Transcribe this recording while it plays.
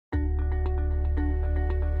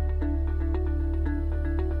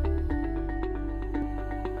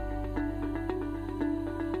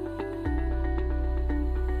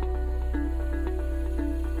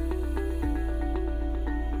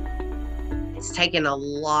It's taken a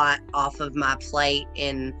lot off of my plate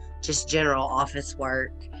in just general office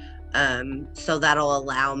work. So that'll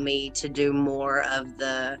allow me to do more of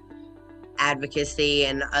the advocacy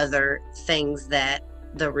and other things that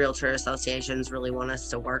the realtor associations really want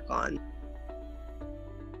us to work on.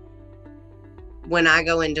 When I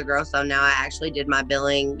go into GrowthZone now, I actually did my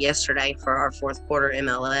billing yesterday for our fourth quarter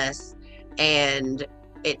MLS, and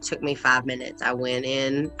it took me 5 minutes. I went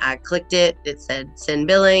in, I clicked it, it said send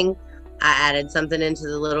billing. I added something into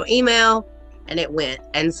the little email and it went.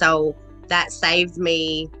 And so that saved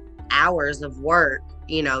me hours of work,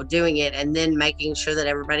 doing it and then making sure that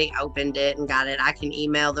everybody opened it and got it. I can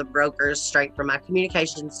email the brokers straight from my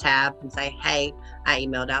communications tab and say, hey, I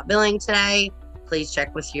emailed out billing today. Please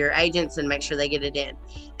check with your agents and make sure they get it in.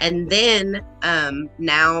 And then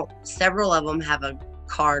now several of them have a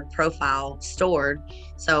card profile stored.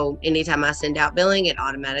 So anytime I send out billing, it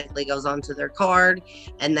automatically goes onto their card,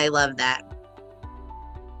 and they love that.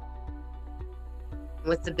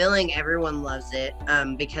 With the billing, everyone loves it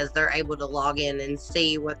because they're able to log in and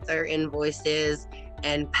see what their invoice is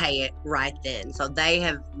and pay it right then. So they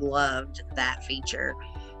have loved that feature.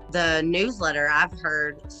 The newsletter, I've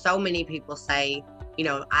heard so many people say,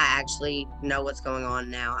 I actually know what's going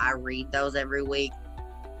on now. I read those every week.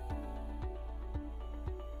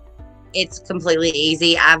 It's completely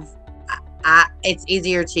easy. It's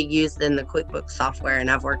easier to use than the QuickBooks software,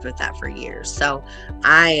 and I've worked with that for years. So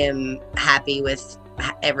I am happy with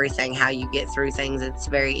everything, how you get through things. It's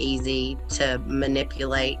very easy to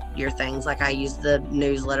manipulate your things. Like I use the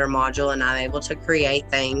newsletter module and I'm able to create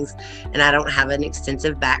things, and I don't have an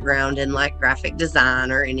extensive background in like graphic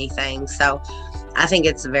design or anything. So I think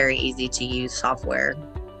it's a very easy to use software.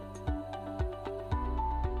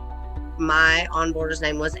 My onboarder's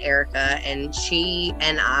name was Erica, and she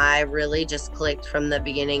and I really just clicked from the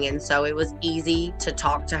beginning. And so it was easy to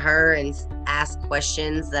talk to her and ask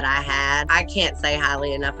questions that I had. I can't say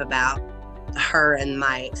highly enough about her and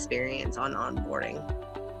my experience on onboarding.